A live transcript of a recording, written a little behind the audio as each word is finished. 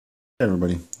Hey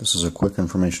everybody, this is a quick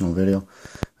informational video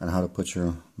on how to put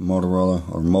your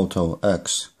Motorola or Moto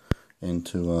X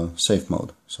into safe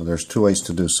mode. So there's two ways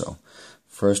to do so.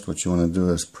 First, what you want to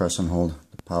do is press and hold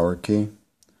the power key.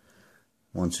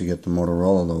 Once you get the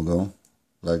Motorola logo,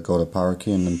 let go of the power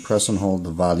key and then press and hold the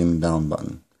volume down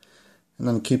button. And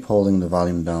then keep holding the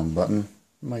volume down button.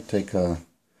 It might take a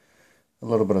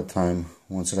little bit of time.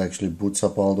 Once it actually boots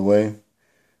up all the way,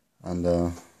 on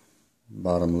the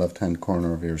bottom left hand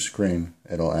corner of your screen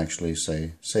it'll actually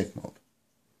say safe mode.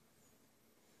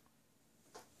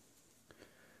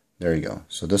 There you go.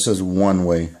 So this is one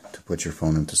way to put your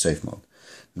phone into safe mode.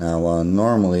 Now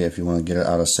normally if you want to get it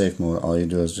out of safe mode, all you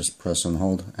do is just press and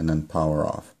hold and then power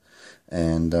off,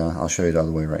 and I'll show you the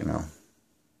other way right now.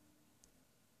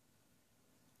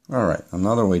 Alright,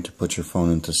 another way to put your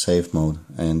phone into safe mode,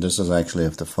 and this is actually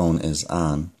if the phone is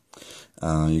on.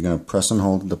 You're going to press and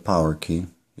hold the power key.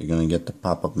 You're going to get the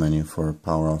pop-up menu for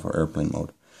power off or airplane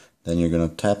mode. Then you're going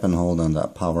to tap and hold on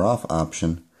that power off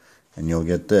option, and you'll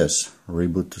get this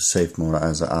reboot to safe mode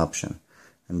as an option.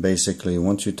 And basically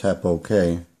once you tap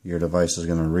OK, your device is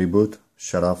going to reboot,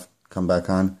 shut off, come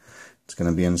back on. It's going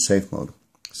to be in safe mode.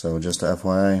 So just a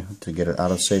FYI, to get it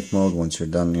out of safe mode, once you're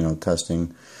done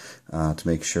testing to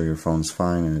make sure your phone's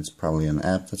fine and it's probably an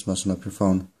app that's messing up your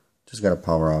phone, just got to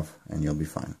power off and you'll be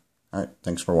fine. Alright,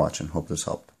 thanks for watching. Hope this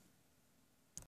helped.